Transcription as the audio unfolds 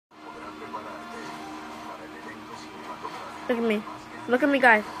Look at me. Look at me,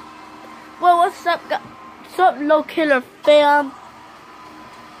 guys. Well, what's up, guys? What's up, Low Killer fam?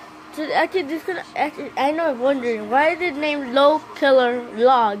 So actually, I know I'm wondering why is it named Low Killer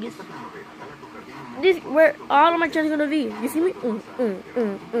Vlogs? This where all of my channels gonna be. You see me?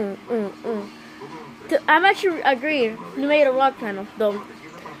 So I'm actually agreeing. You made a vlog channel, though.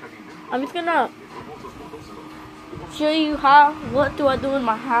 I'm just gonna show you what do I do in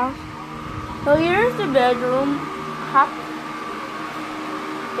my house. So here's the bedroom.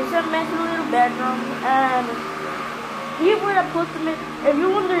 It's a messy little bedroom, and here where I put them in. If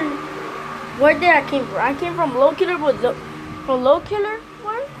you're wondering where did I came from, I came from Low Killer, from Low Killer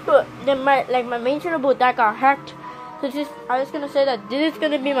one, but then my main channel, but that got hacked. So I'm just gonna say that this is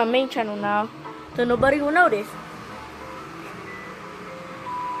gonna be my main channel now, so nobody will notice.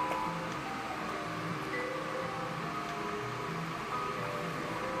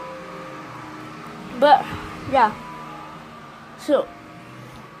 But yeah, so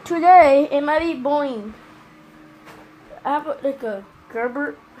today it might be boring. I have like a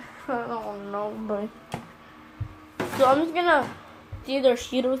Gerber, I don't know, but so I'm just gonna see their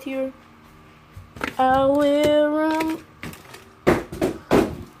Cheetos here. I will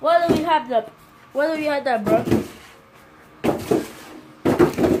what do we have that? What do we have that, bro?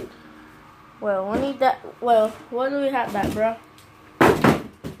 Well, we need that. Well, what do we have that, bro?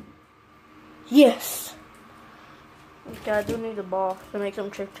 Yes. Okay, I do need the ball to make some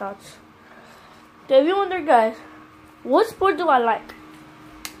trick shots. So if you wonder, guys, what sport do I like?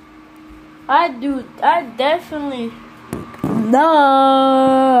 I definitely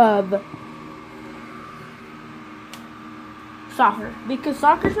love soccer, because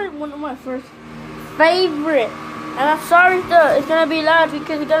soccer is like one of my first favorite. And I'm sorry it's gonna be loud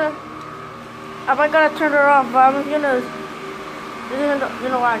because I'm not gonna turn it off, but I'm gonna. You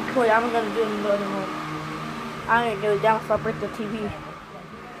know what? I'm gonna do it in the other room. I'm gonna go down so I break the TV.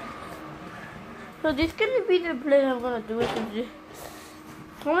 So this is gonna be the play I'm gonna do it.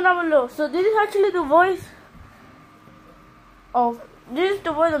 Comment down below. So this is actually the voice of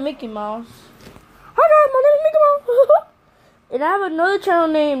Mickey Mouse. Hi guys, my name is Mickey Mouse. And I have another channel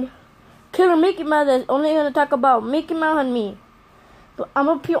named Killer Mickey Mouse that's only gonna talk about Mickey Mouse and me. But I'm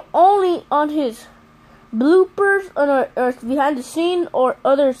gonna appear only on his bloopers or behind the scene or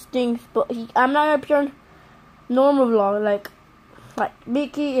other things, but I'm not gonna appear on normal vlog like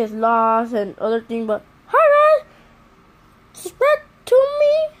Mickey is lost and other things. But hi guys, subscribe to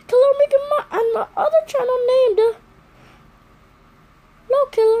me, Killer Mickey Mouse, and my other channel named Low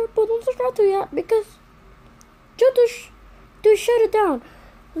Killer, but don't subscribe to yet because to shut it down.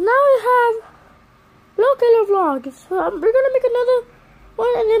 Now we have Low Killer Vlogs. So we're gonna make another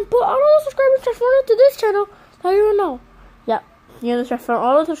one and then put all of the subscribers transferred to this channel so you will know. Yeah, you're gonna transfer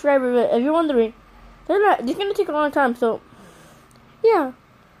all the subscribers. But if you're wondering, it's gonna take a long time. So yeah,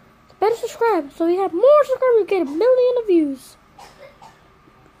 better subscribe so we have more subscribers, get 1 million of views.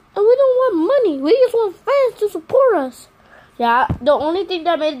 And we don't want money. We just want fans to support us. Yeah, the only thing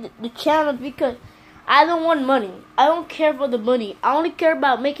that made the channel is because I don't want money. I don't care for the money. I only care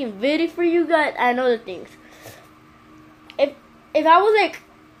about making videos for you guys and other things. If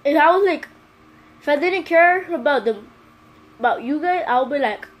I didn't care about you guys, I would be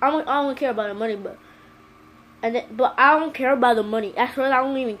like, I don't care about the money, but I don't care about the money. That's why I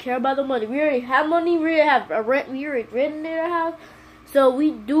don't even care about the money. We already have money. We already have a rent. We already rented our house, so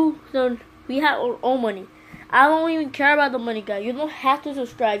we have our own money. I don't even care about the money, guys. You don't have to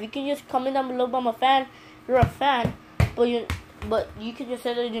subscribe. You can just comment down below. I'm a fan. You're a fan, but you can just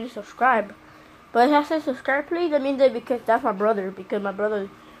say that you didn't subscribe. But it has to subscribe, please. I mean that because that's my brother. Because my brother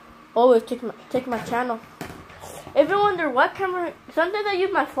always take my channel. If you wonder what camera, sometimes I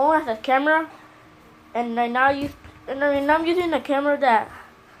use my phone as a camera, and I'm using the camera that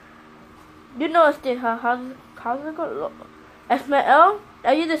you know it's the how's it called? SML.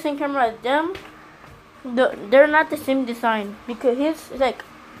 I use the same camera as them. They're not the same design because his is like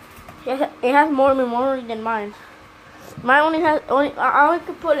it has more memory than mine. Mine I only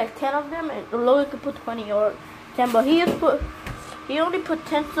could put like 10 of them, and Lois could put 20 or 10. But he only put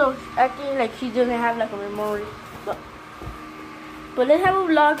 10, so acting like he doesn't have like a memory. But let's have a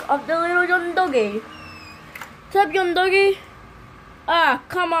vlog of the little young doggy. What's up, young doggy? Ah,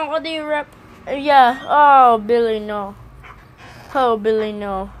 come on, what do you rap? Yeah. Oh, Billy, no. Oh, Billy,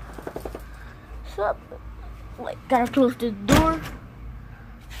 no. What's up? Like, gotta close the door.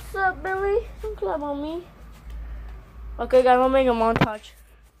 What's up, Billy? Don't clap on me. Okay, guys, I'm gonna make a montage.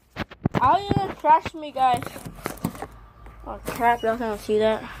 Oh, you didn't crash me, guys. Oh, crap, y'all can't see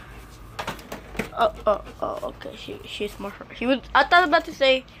that. Oh, okay, she's smart. I thought about to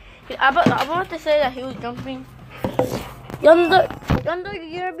say, I'm about to say that he was jumping. Young Doggy,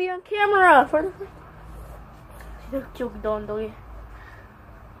 you're gonna be on camera for the. Cute Doggy.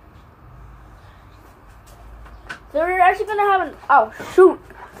 So we're actually gonna have an. Oh shoot!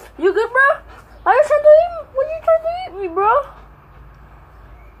 You good, bro? Are you trying to eat me? What are you trying to eat me, bro?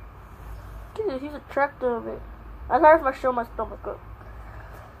 Dude, he's attracted of it. I thought if I show my stomach up.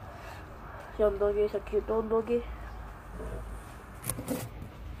 Young Doggy is a cute doggy.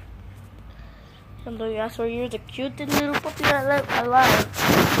 Young Doggy, I swear you're the cutest little puppy that live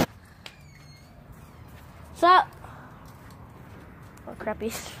alive. Stop! Oh,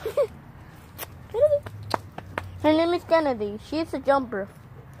 crappies. Her name is Kennedy. She's a jumper.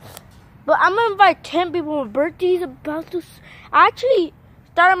 But I'm gonna invite 10 people. My birthday is about to. I actually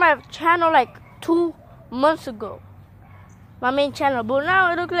started my channel like 2 months ago. My main channel. But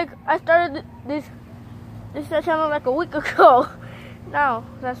now it looks like I started this channel like a week ago. Now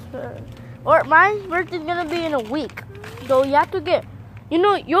that's or my birthday is gonna be in a week. So you have to get. You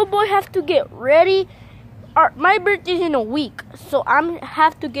know, your boy has to get ready. My birthday is in a week, so I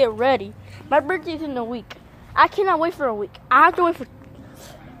have to get ready. My birthday is in a week. I cannot wait for a week. I have to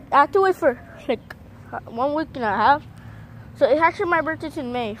wait for like 1 week and a half. So it's actually my birthday's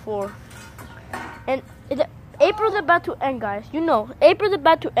in May 4. And April's about to end, guys. You know, April's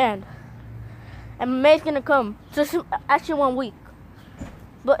about to end. And May's gonna come. So it's actually 1 week.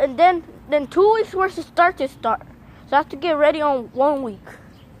 But and then 2 weeks worth to start. So I have to get ready on 1 week.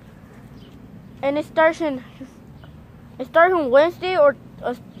 And it starts on Wednesday or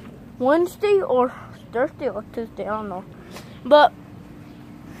Thursday or Tuesday, I don't know. But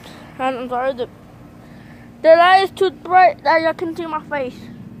I'm sorry, the light is too bright that y'all can see my face.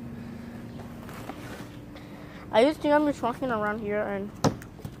 I used to think I'm just walking around here and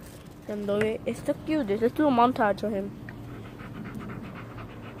it's the cutest. Let's do a montage of him.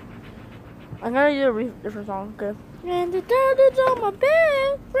 I'm gonna do a different song, okay? And the dad is on my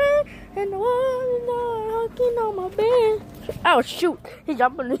bed, friend, and the wall is hugging on my bed. Oh shoot! He's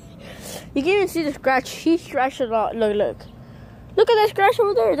jumping me. You can even see the scratch. He scratched a lot. Look at that scratch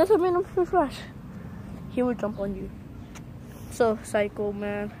over there. That's what made him scratch. He would jump on you. So psycho,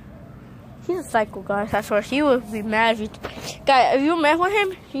 man. He's a psycho, guys. I swear, he would be mad. Guys, if you met with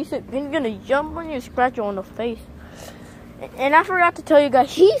him, he's gonna jump on you and scratch you on the face. And I forgot to tell you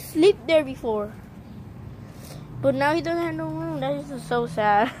guys, he slept there before. But now he doesn't have no room. That is just so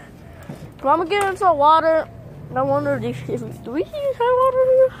sad. So I'm gonna get him some water. I wonder do we have water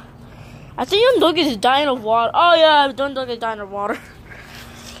here? I think Young Doggy is dying of water. Oh yeah, Young Doggy is dying of water.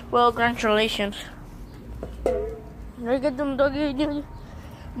 Well, congratulations. Let me get them Doggy.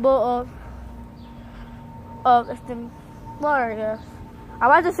 But it's the water, I guess. I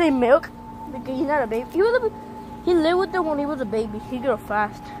like to say milk because he's not a baby. He lived with them when he was a baby. He grew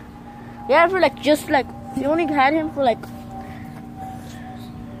fast. Yeah, for we only had him for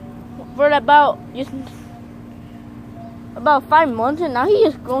about 5 months, and now he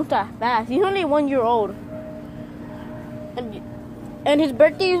just grown that fast. He's only 1 year old, and his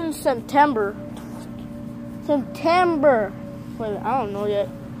birthday is in September. Wait, I don't know yet.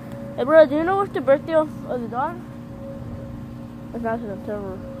 Hey, bro, do you know what's the birthday of the dog? It's not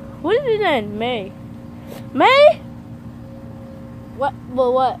September. What is it then? May? What?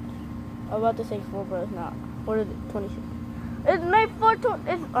 But what? I'm about to say 4, but it's not. What is it? 26. It's May 4.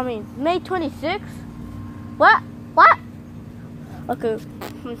 May 26. What? Okay,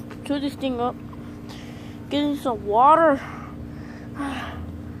 let's chew this thing up. Getting some water.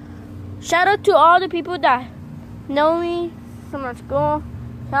 Shout out to all the people that know me from my school.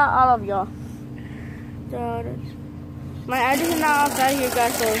 Shout out all of y'all. My address is not outside here,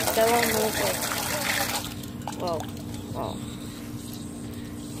 guys, so that won't move. Whoa.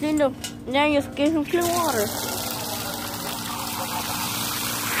 Now you just get some clean water.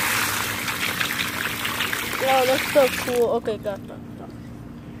 Wow, that's so cool. Okay, got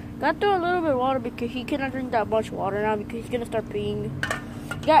through a little bit of water because he cannot drink that much water now because he's gonna start peeing.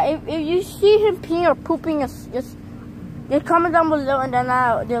 Yeah, if you see him peeing or pooping, just comment down below, and then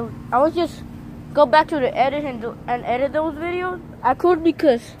I will just go back to the edit and edit those videos. I could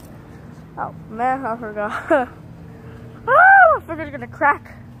because oh man, I forgot. I figured it's gonna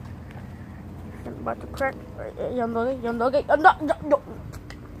crack. It's about to crack. Young Doggy. Young Doggy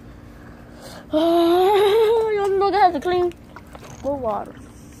has to clean more water.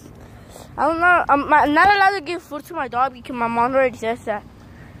 I don't know. I'm not allowed to give food to my dog because my mom already says that.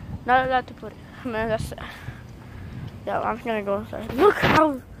 Not allowed to put it. Man, that's. Yeah, I'm just gonna go inside. Look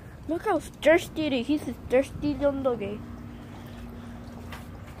how thirsty it is. He's a thirsty Young Doggy.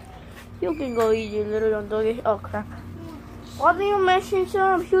 You can go eat, you little Young Doggy. Oh crap. Wasn't you mentioning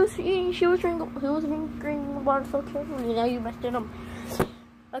some? He was drinking water so carefully. Now you messed it up.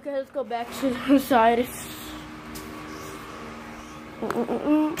 Okay, let's go back to the side.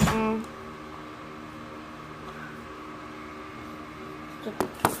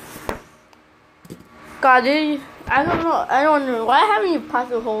 God, I don't know. Why haven't you passed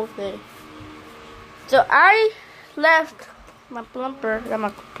the whole thing? So I left my plumper. Got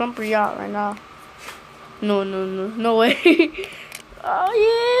my plumper yacht right now. No way. Oh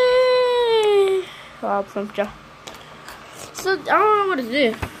yeah. Oh, plumper. So I don't know what it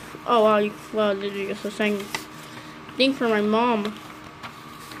is. Oh wow, literally just a saying thing for my mom.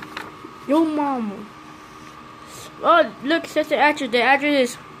 Yo, mom. Oh, look, that's the address. The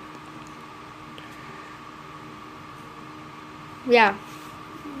address is. Yeah.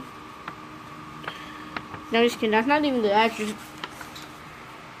 No, I'm just kidding. That's not even the address.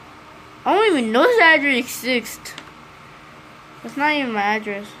 I don't even know this address exists. That's not even my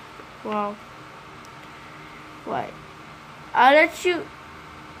address. Wow. Wait. I'll let you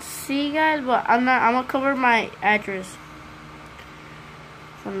see, guys, but I'm gonna cover my address.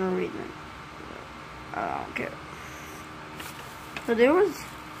 For no reason. I don't care. So there was.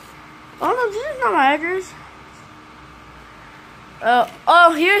 Oh no, this is not my address.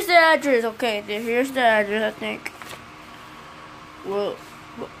 Oh, here's the address. Okay, here's the address, I think. Well,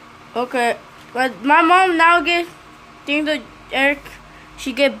 okay. But my mom now gets things that Eric,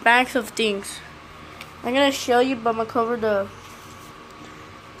 she get banks of things. I'm gonna show you, but I'm gonna cover the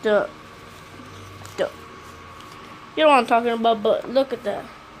you know what I'm talking about, but look at that.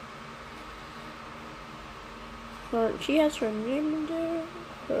 She has her name in there.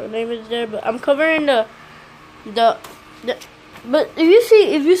 Her name is there, but I'm covering the but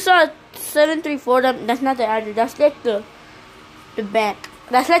if you saw 734, that's not the address. That's like the bank.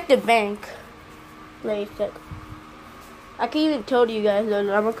 That's like the bank place. Like, I can't even tell you guys. I'm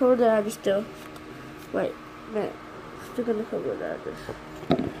gonna cover the address still. Wait, man, still gonna cover the address.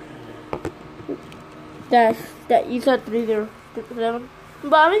 That you saw 307.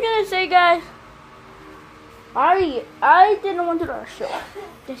 But I'm gonna say, guys, I didn't want to do our show.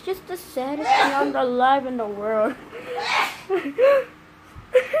 It's just the saddest thing I'm alive in the world.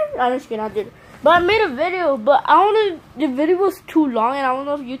 I'm just kidding, I did. But I made a video, but I don't know, the video was too long, and I don't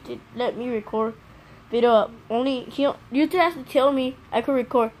know if YouTube let me record video. Only YouTube has to tell me I could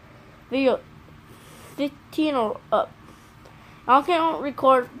record video 15 or up. I can't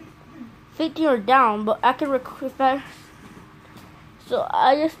record 15 or down, but I can record if I. So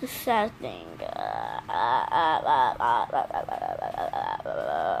I just the sad thing.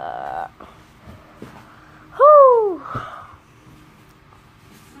 Whoo.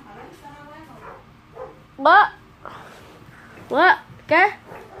 What? ¿Qué?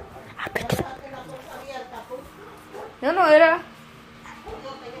 Yo no era.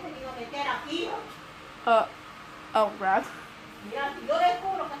 Oh, Brad. Mira, si yo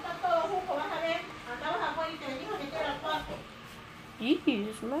descubro que está todo justo, vas a ver, andabas afuera y te dijo que era el cuarto.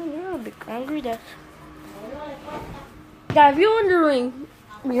 Jeez, man, you're a bit angry. Guys, if you're wondering,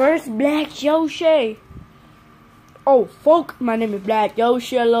 where's Black Yoshi? Oh, folk, my name is Black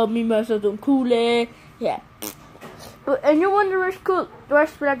Yoshi. I love me myself some Kool-Aid. Yeah. And you're wondering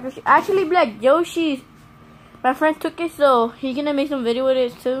where's Black Yoshi? Actually, Black Yoshi, my friend took it, so he's gonna make some video with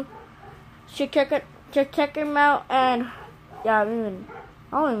it too. Check him out, and yeah, I don't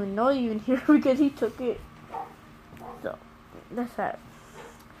even know you even here because he took it. So that's that.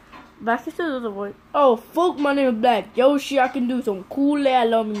 Back to the voice. Oh, folk, my name is Black Yoshi. I can do some Kool-Aid. I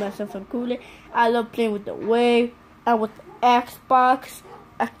love me myself some Kool-Aid. I love playing with the Wave and with the Xbox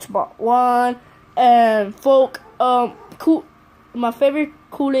One, and folk. Cool. My favorite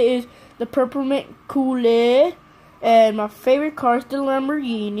Kool-Aid is the peppermint Kool-Aid, and my favorite car is the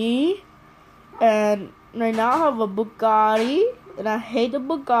Lamborghini. And right now I have a Bugatti, and I hate the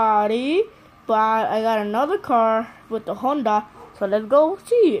Bugatti, but I got another car with the Honda, so let's go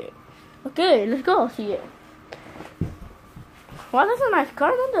see it. Okay, let's go see it. Wow, that's a nice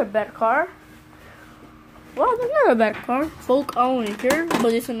car. That's not a bad car. Wow, that's not a bad car. Folk, I don't care,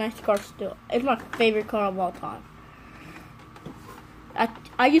 but it's a nice car still. It's my favorite car of all time.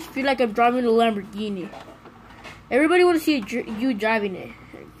 I just feel like I'm driving a Lamborghini. Everybody want to see you driving it.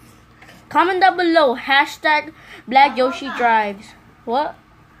 Comment down below. Hashtag Black Yoshi Drives. What?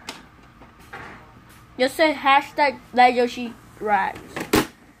 Just say hashtag Black Yoshi Drives.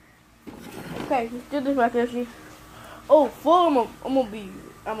 Okay, let's do this, Black Yoshi. Oh, full. I'm gonna be.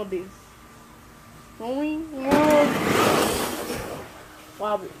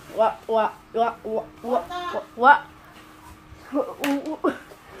 What?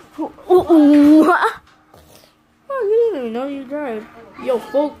 you didn't even know you died. Yo,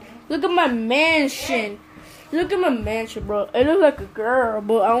 folk, look at my mansion. Look at my mansion, bro. It looks like a girl,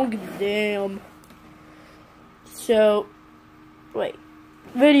 but I don't give a damn. So, wait.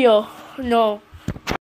 Video. No.